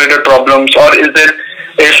collection related problems, or if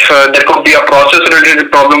there could be a process related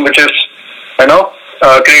problem which is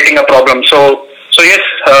creating a problem. So yes,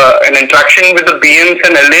 an interaction with the BMs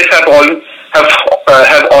and LAs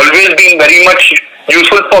have always been very much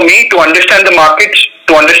useful for me to understand the markets,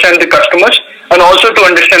 to understand the customers, and also to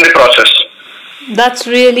understand the process. That's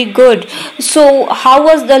really good. So how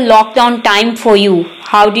was the lockdown time for you?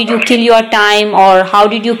 How did you kill your time, or how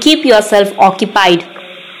did you keep yourself occupied?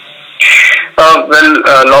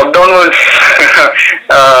 Lockdown was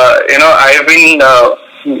I've been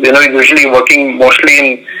usually working mostly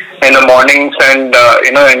in the mornings and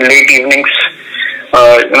in late evenings,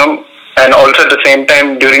 and also at the same time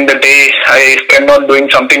during the day I spend on doing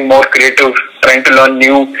something more creative, trying to learn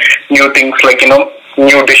new things like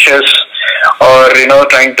new dishes, or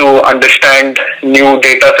trying to understand new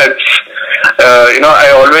data sets. I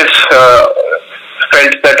always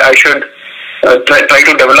felt that I should try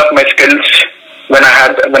to develop my skills when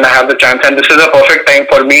I have the chance, and this is a perfect time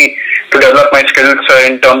for me to develop my skills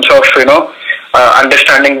in terms of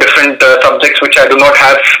understanding different subjects which I do not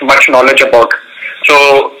have much knowledge about. So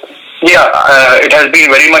it has been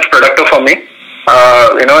very much productive for me.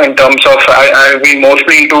 In terms of I've been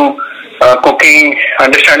mostly into cooking,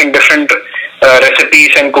 understanding different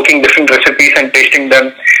recipes and cooking different recipes and tasting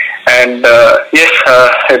them. And yes,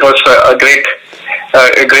 it was a great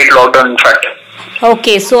lockdown, in fact.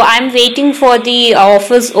 Okay, so I'm waiting for the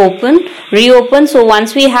office reopen. So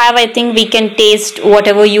once we have, I think we can taste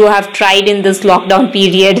whatever you have tried in this lockdown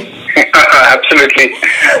period. Absolutely.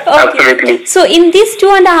 Okay. Absolutely. So in this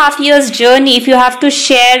 2.5 years journey, if you have to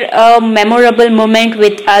share a memorable moment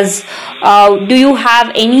with us, do you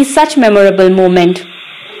have any such memorable moment?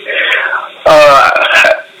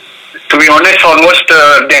 To be honest, almost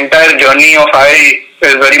the entire journey of I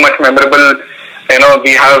is very much memorable.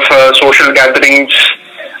 We have social gatherings,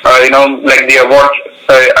 like the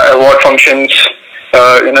award functions.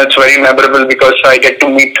 It's very memorable because I get to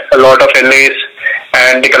meet a lot of LAs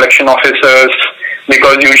and the collection officers,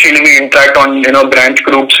 because usually we interact on, branch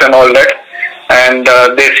groups and all that. And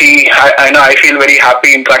they see, I feel very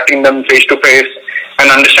happy interacting them face to face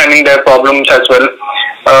and understanding their problems as well.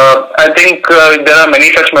 I think there are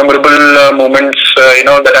many such memorable moments,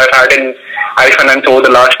 that I've had in iFinance over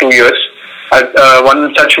the last 2 years.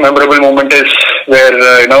 One such memorable moment is where,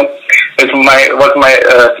 was my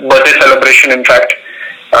birthday celebration, in fact,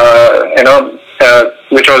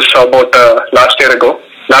 which was about last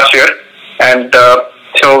year. And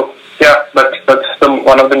so, yeah, that's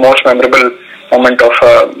one of the most memorable moment of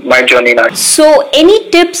my journey now. So any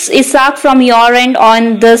tips, Isaac, from your end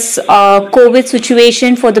on this COVID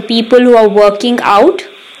situation for the people who are working out?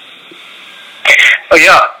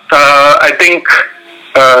 I think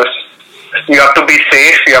you have to be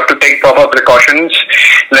safe. You have to take proper precautions,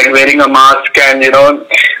 like wearing a mask and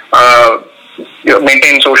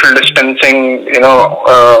maintain social distancing.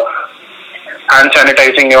 Hand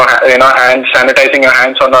sanitizing your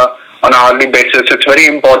hands on a hourly basis. It's very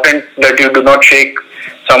important that you do not shake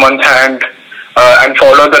someone's hand and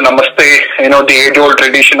follow the namaste. The age-old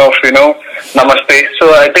tradition of namaste.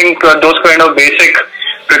 So I think those kind of basic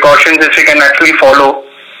precautions, if we can actually follow,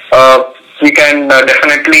 we can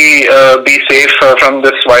definitely be safe from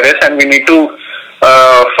this virus, and we need to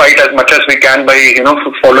fight as much as we can by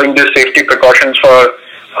following these safety precautions for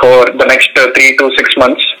the next 3 to 6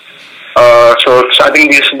 months. So I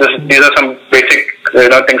think these are some basic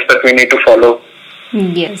things that we need to follow.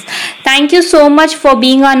 Yes. Thank you so much for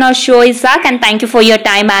being on our show, Isaac, and thank you for your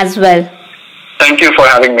time as well. Thank you for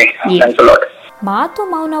having me. Yes. Thanks a lot. ಮಾತು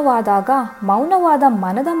ಮೌನವಾದಾಗ ಮೌನವಾದ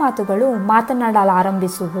ಮನದ ಮಾತುಗಳು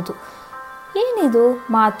ಮಾತನಾಡಲಾರಂಭಿಸುವುದು. ಏನಿದು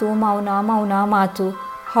ಮಾತು, ಮೌನ ಮಾತು?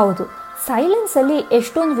 ಹೌದು, ಸೈಲೆನ್ಸಲ್ಲಿ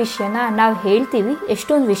ಎಷ್ಟೊಂದು ವಿಷಯನ ನಾವು ಹೇಳ್ತೀವಿ,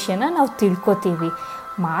 ಎಷ್ಟೊಂದು ವಿಷಯನ ನಾವು ತಿಳ್ಕೊತೀವಿ.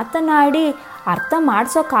 ಮಾತನಾಡಿ ಅರ್ಥ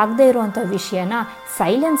ಮಾಡಿಸೋಕ್ಕಾಗದೇ ಇರೋವಂಥ ವಿಷಯನ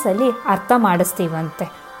ಸೈಲೆನ್ಸಲ್ಲಿ ಅರ್ಥ ಮಾಡಿಸ್ತೀವಂತೆ.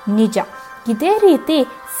 ನಿಜ. ಇದೇ ರೀತಿ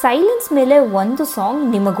ಸೈಲೆನ್ಸ್ ಮೇಲೆ ಒಂದು ಸಾಂಗ್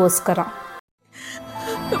ನಿಮಗೋಸ್ಕರ.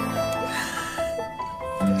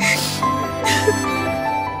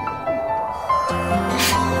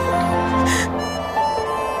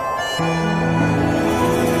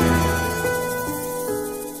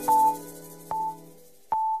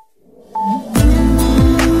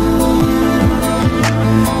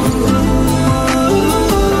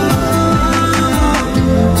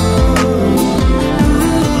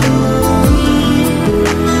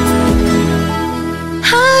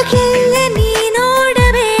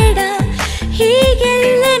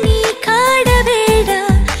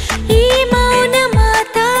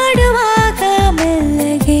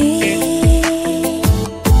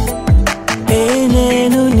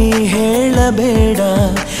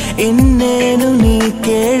 ಇನ್ನೇನು ನೀ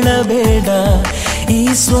ಕೇಳಬೇಡ, ಈ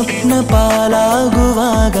ಸ್ವಪ್ನ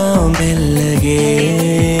ಪಾಲಾಗುವಾಗ ಮೆಲ್ಲಗೆ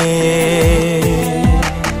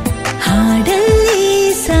ಹಾಡಲ್ಲಿ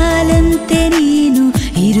ಸಾಲಂತೆ ನೀನು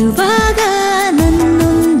ಇರುವಾಗ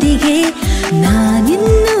ನನ್ನೊಂದಿಗೆ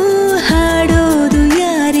ನಾನಿನ್ನು ಹಾಡೋದು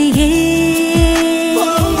ಯಾರಿಗೆ?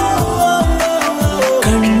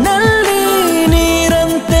 ಕಣ್ಣಲ್ಲಿ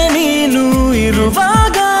ನೀರಂತೆ ನೀನು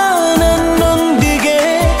ಇರುವಾಗ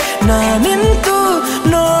ನಾನಿಂತು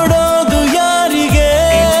ನೋಡೋದು ಯಾರಿಗೆ?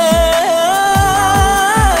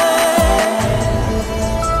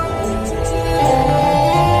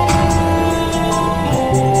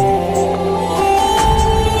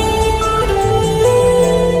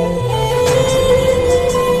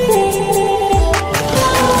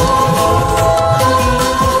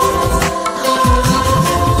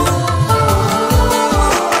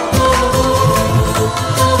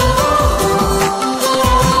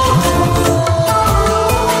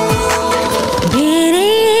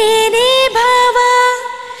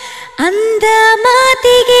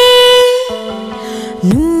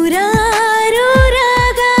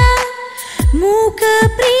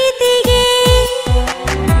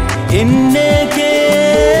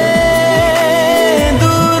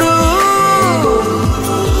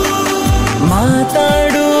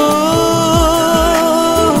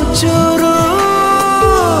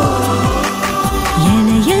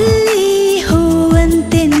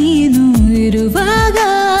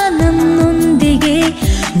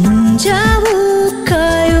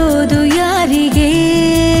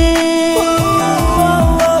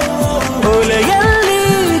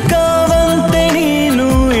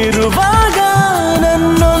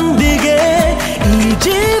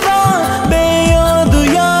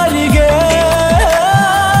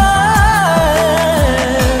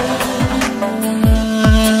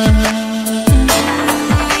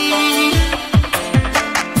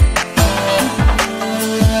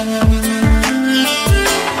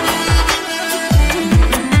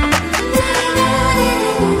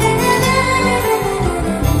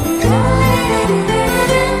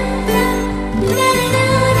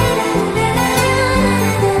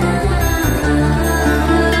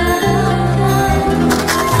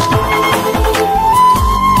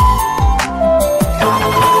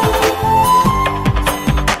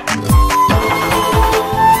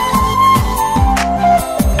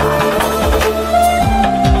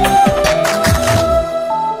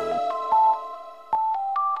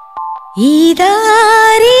 ಈ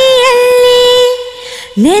ದಾರಿಯಲ್ಲಿ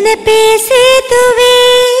ನೆನಪೇ ಸೇತುವೆ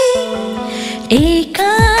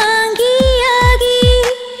ಏಕಾಂಗಿಯಾಗಿ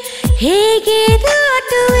ಹೇಗೆ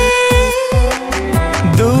ದಾಟುವೆ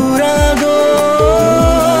ದೂರಾಗೋ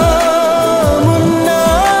ಮುನ್ನ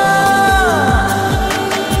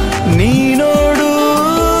ನೀನೋಡು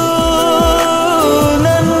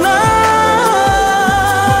ನನ್ನ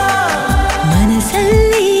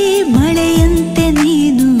ಮನಸ್ಸಲ್ಲಿ ಮಳೆಯಂತೆ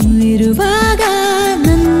ನೀನು ಇರುವಾಗ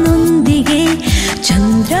ನನ್ನೊಂದಿಗೆ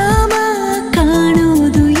ಚಂದ್ರಮ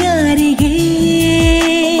ಕಾಣುವುದು ಯಾರಿಗೆ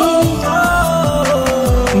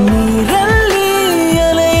ನೀರಲ್ಲಿ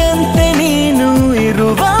ಅಲೆಯಂತೆ ನೀನು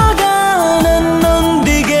ಇರುವಾಗ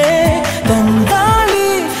ನನ್ನೊಂದಿಗೆ ತಂಗಾಳಿ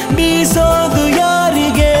ಬೀಸೋದು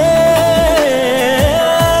ಯಾರಿಗೆ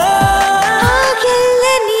ಹಾಗೆಲ್ಲ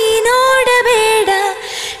ನೀ ನೋಡಬೇಡ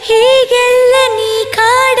ಹೀಗೆಲ್ಲ ನೀ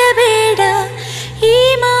ಕಾಡಬೇಡ ಈ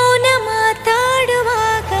ಮೌನ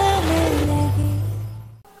ಮಾತಾಡುವಾಗ ಮೆಲ್ಲಗೆ.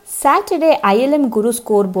 ಸ್ಯಾಟರ್ಡೆ ILM ಗುರು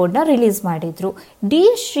ಸ್ಕೋರ್ ಬೋರ್ಡ್ನ ರಿಲೀಸ್ ಮಾಡಿದ್ರು.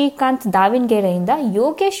 DS ಶ್ರೀಕಾಂತ್ ದಾವಣಗೆರೆಯಿಂದ,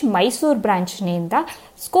 ಯೋಗೇಶ್ ಮೈಸೂರು ಬ್ರಾಂಚ್ನಿಂದ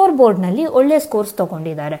ಸ್ಕೋರ್ ಬೋರ್ಡ್ನಲ್ಲಿ ಒಳ್ಳೆ ಸ್ಕೋರ್ಸ್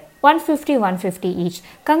ತಗೊಂಡಿದ್ದಾರೆ. 150 each.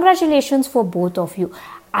 Congratulations for both of you.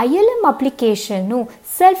 ILM application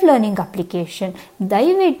self learning application.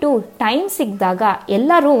 ದಯವಿಟ್ಟು ಟೈಮ್ ಸಿಕ್ಕಿದಾಗ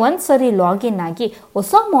ಎಲ್ಲರೂ ಒಂದು ಸರಿ ಲಾಗಿನ್ ಆಗಿ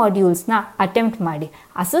ಹೊಸ ಮಾಡ್ಯೂಲ್ಸ್ನ ಅಟೆಂಪ್ಟ್ ಮಾಡಿ,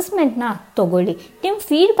 ಅಸೆಸ್ಮೆಂಟ್ನ ತಗೊಳ್ಳಿ, ನಿಮ್ಮ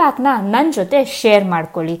ಫೀಡ್ಬ್ಯಾಕ್ನ ನನ್ನ ಜೊತೆ ಶೇರ್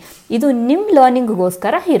ಮಾಡ್ಕೊಳ್ಳಿ. ಇದು ನಿಮ್ಮ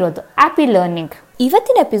ಲರ್ನಿಂಗ್ಗೋಸ್ಕರ ಇರೋದು. Happy learning.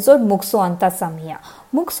 ಇವತ್ತಿನ ಎಪಿಸೋಡ್ ಮುಗಿಸೋವಂಥ ಸಮಯ.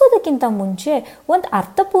 ಮುಗಿಸೋದಕ್ಕಿಂತ ಮುಂಚೆ ಒಂದು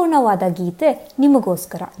ಅರ್ಥಪೂರ್ಣವಾದ ಗೀತೆ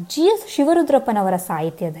ನಿಮಗೋಸ್ಕರ. GS ಶಿವರುದ್ರಪ್ಪನವರ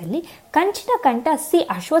ಸಾಹಿತ್ಯದಲ್ಲಿ ಕಂಚಿನ ಕಂಠ C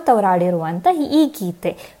ಅಶ್ವಥ್ ಅವರು ಆಡಿರುವಂಥ ಈ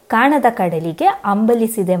ಗೀತೆ ಕಾಣದ ಕಡಲಿಗೆ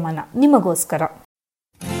ಅಂಬಲಿಸಿದೆ ಮನ ನಿಮಗೋಸ್ಕರ.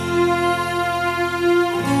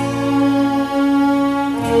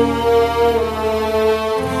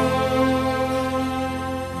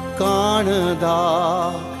 ಕಾಣದ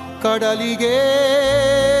ಕಡಲಿಗೆ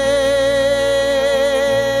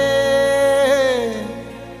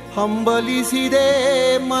ಹಂಬಲಿಸಿದೆ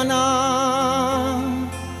ಮನ,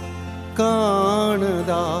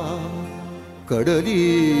 ಕಾಣದ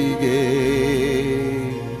ಕಡಲಿಗೆ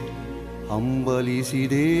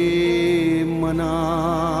ಹಂಬಲಿಸಿದೆ ಮನ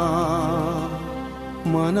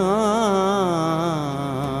ಮನ.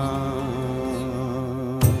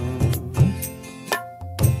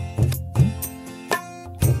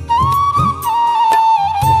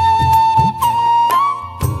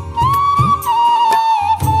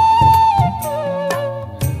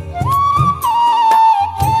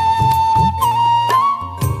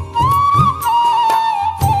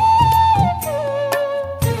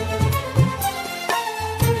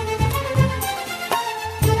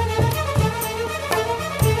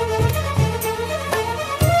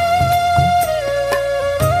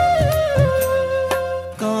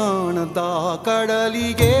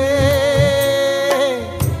 ಕಡಲಿಗೆ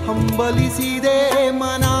ಹಂಬಲಿಸಿದೆ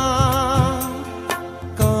ಮನ,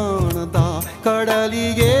 ಕಾಣದ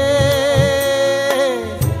ಕಡಲಿಗೆ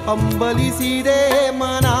ಹಂಬಲಿಸಿದೆ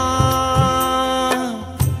ಮನ.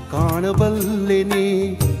 ಕಾಣಬಲ್ಲೆನೆ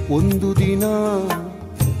ಒಂದು ದಿನ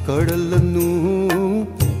ಕಡಲನ್ನು,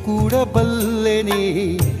 ಕೂಡಬಲ್ಲೆನೆ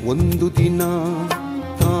ಒಂದು ದಿನ.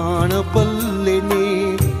 ಕಾಣಬಲ್ಲೆನೆ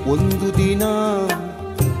ಒಂದು ದಿನ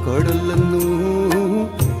ಕಡಲನ್ನು,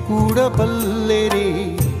 ಕೂಡಬಲ್ಲೆನೆ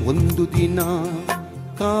ಒಂದು ದಿನ.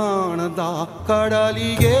 ಕಾಣದ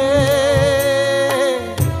ಕಡಲಿಗೆ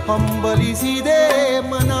ಹಂಬಲಿಸಿದೆ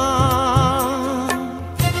ಮನ.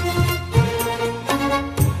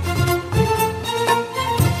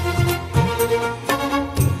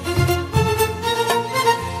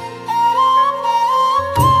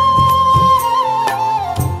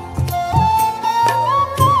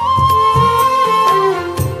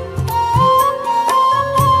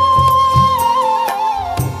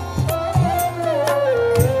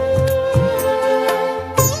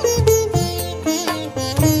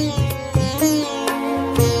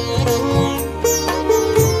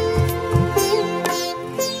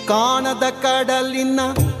 ಕಾಣದ ಕಡಲಿನ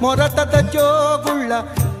ಮೊರಟದ ಜೋಗುಳ್ಳ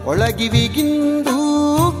ಒಳಗಿವಿಗಿಂದು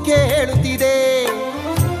ಕೇಳುತ್ತಿದೆ.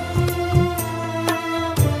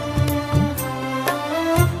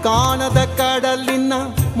 ಕಾಣದ ಕಡಲಿನ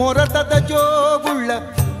ಮೊರಟದ ಜೋಗುಳ್ಳ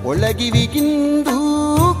ಒಳಗಿವಿಗಿಂದು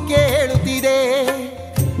ಕೇಳುತ್ತಿದೆ.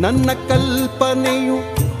 ನನ್ನ ಕಲ್ಪನೆಯು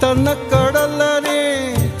ತನ್ನ ಕಡಲನೆ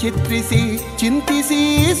ಚಿತ್ರಿಸಿ ಚಿಂತಿಸಿ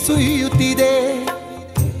ಸುಯ್ಯುತ್ತಿದೆ.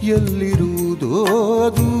 ಎಲ್ಲಿರುವುದೋ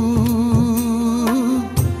ಅದು,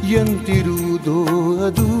 ಎಂತಿರುವುದೋ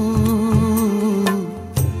ಅದು,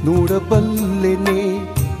 ನೋಡಬಲ್ಲೆನೆ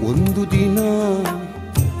ಒಂದು ದಿನ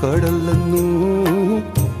ಕಡಲನ್ನು,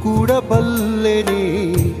 ಕೂಡಬಲ್ಲೆನೆ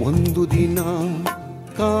ಒಂದು ದಿನ.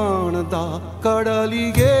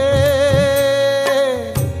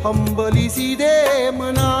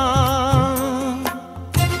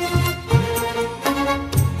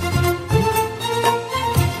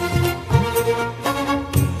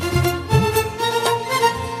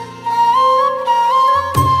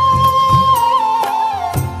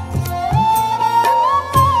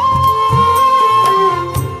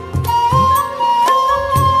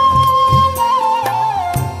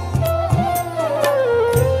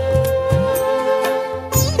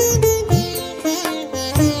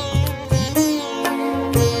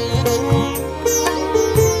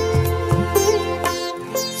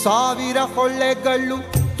 ಸಾವಿರ ಹೊಳ್ಳೆಗಳು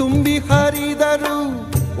ತುಂಬಿ ಹರಿದರು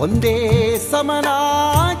ಒಂದೇ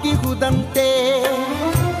ಸಮನಾಗಿಹುದಂತೆ.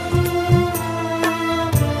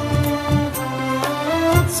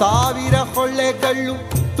 ಸಾವಿರ ಹೊಳ್ಳೆಗಳು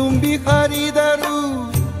ತುಂಬಿ ಹರಿದರು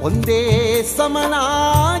ಒಂದೇ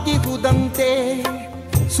ಸಮನಾಗಿಹುದಂತೆ.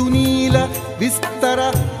 ಸುನೀಲ ವಿಸ್ತರ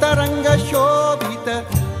ತರಂಗ ಶೋಭಿತ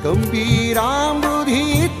ಗಂಭೀರಾಮೃಧಿ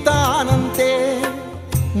ತಾನಂತೆ.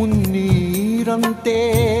 ಮುನ್ನೀರಂತೆ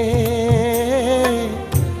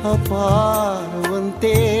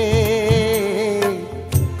ಅಪಾರವಂತೆ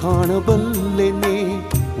ಕಾಣಬಲ್ಲೆನೆ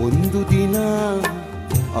ಒಂದು ದಿನ,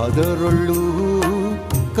 ಅದರೊಳ್ಳು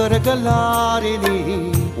ಕರಗಲಾರೆನೆ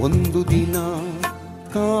ಒಂದು ದಿನ.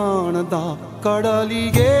 ಕಾಣದ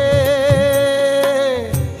ಕಡಲಿಗೆ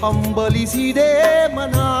ಹಂಬಲಿಸಿದೆ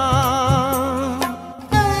ಮನ.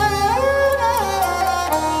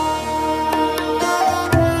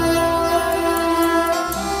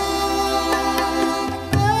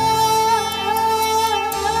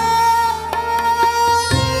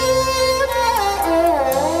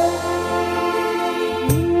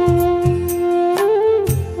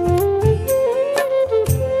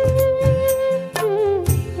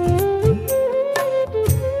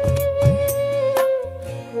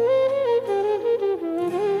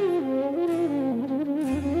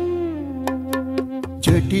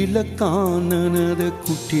 ಜಟಿಲ ಕಾನನದ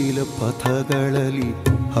ಕುಟಿಲ ಪಥಗಳಲ್ಲಿ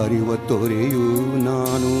ಹರಿವ ತೊರೆಯು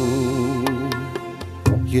ನಾನು.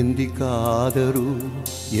 ಎಂದಿಗಾದರೂ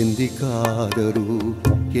ಎಂದಿಗಾದರೂ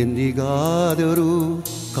ಎಂದಿಗಾದರೂ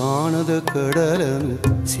ಕಾಣದ ಕಡಲನು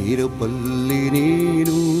ಸೇರಬಲ್ಲಿ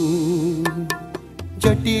ನೀನು.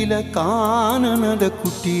 ಜಟಿಲ ಕಾನನದ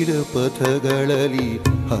ಕುಟಿಲ ಪಥಗಳಲ್ಲಿ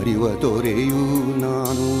ಹರಿವ ತೊರೆಯು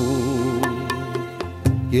ನಾನು.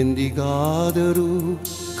 ಎಂದಿಗಾದರೂ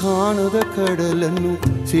ಕಾಣದ ಕಡಲನ್ನು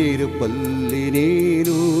ಸೇರಬಲ್ಲೆ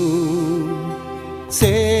ನೀನು.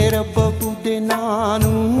 ಸೇರಬಹುದೇ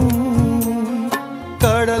ನಾನು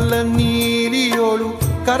ಕಡಲ ನೀಲಿಯೋಳು,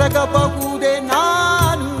 ಕರಗಬಹುದೇ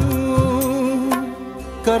ನಾನು,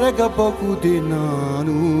 ಕರಗಬಹುದೇ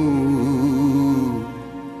ನಾನು,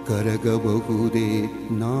 ಕರಗಬಹುದೇ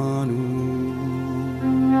ನಾನು.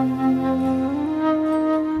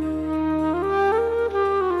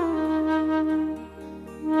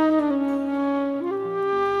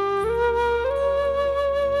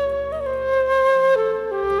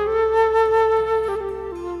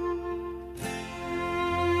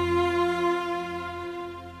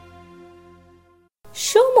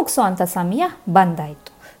 ಶೋ ಮುಗಿಸೋ ಅಂಥ ಸಮಯ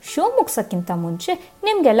ಬಂದಾಯಿತು. ಶೋ ಮುಗಿಸೋಕ್ಕಿಂತ ಮುಂಚೆ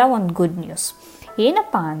ನಿಮಗೆಲ್ಲ ಒಂದು ಗುಡ್ ನ್ಯೂಸ್.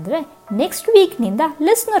 ಏನಪ್ಪ ಅಂದರೆ ನೆಕ್ಸ್ಟ್ ವೀಕ್ನಿಂದ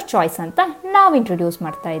ಲಿಸ್ನರ್ ಚಾಯ್ಸ್ ಅಂತ ನಾವು ಇಂಟ್ರೊಡ್ಯೂಸ್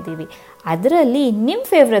ಮಾಡ್ತಾ ಇದ್ದೀವಿ. ಅದರಲ್ಲಿ ನಿಮ್ಮ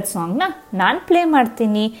ಫೇವ್ರೆಟ್ ಸಾಂಗ್ನ ನಾನು ಪ್ಲೇ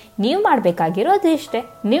ಮಾಡ್ತೀನಿ. ನೀವು ಮಾಡಬೇಕಾಗಿರೋದು ಇಷ್ಟೇ,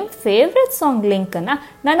 ನಿಮ್ಮ ಫೇವ್ರೆಟ್ ಸಾಂಗ್ ಲಿಂಕನ್ನು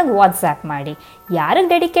ನನಗೆ ವಾಟ್ಸ್ಯಾಪ್ ಮಾಡಿ. ಯಾರಿಗೆ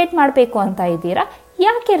ಡೆಡಿಕೇಟ್ ಮಾಡಬೇಕು ಅಂತ ಇದ್ದೀರಾ,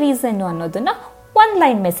 ಯಾಕೆ ರೀಸನ್ನು ಅನ್ನೋದನ್ನು ಒಂದು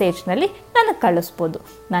ಲೈನ್ ಮೆಸೇಜ್ನಲ್ಲಿ ನನಗೆ ಕಳಿಸ್ಬೋದು.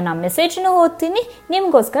 ನಾನು ಆ ಮೆಸೇಜ್ನೂ ಓದ್ತೀನಿ,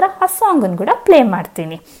 ನಿಮಗೋಸ್ಕರ ಆ ಸಾಂಗನ್ನು ಕೂಡ ಪ್ಲೇ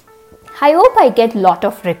ಮಾಡ್ತೀನಿ. I hope I get lot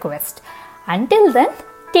of request. Until then,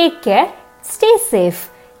 take care, stay safe.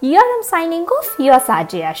 I'm signing off. Your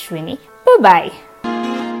Sajay Ashwini. Bye-bye.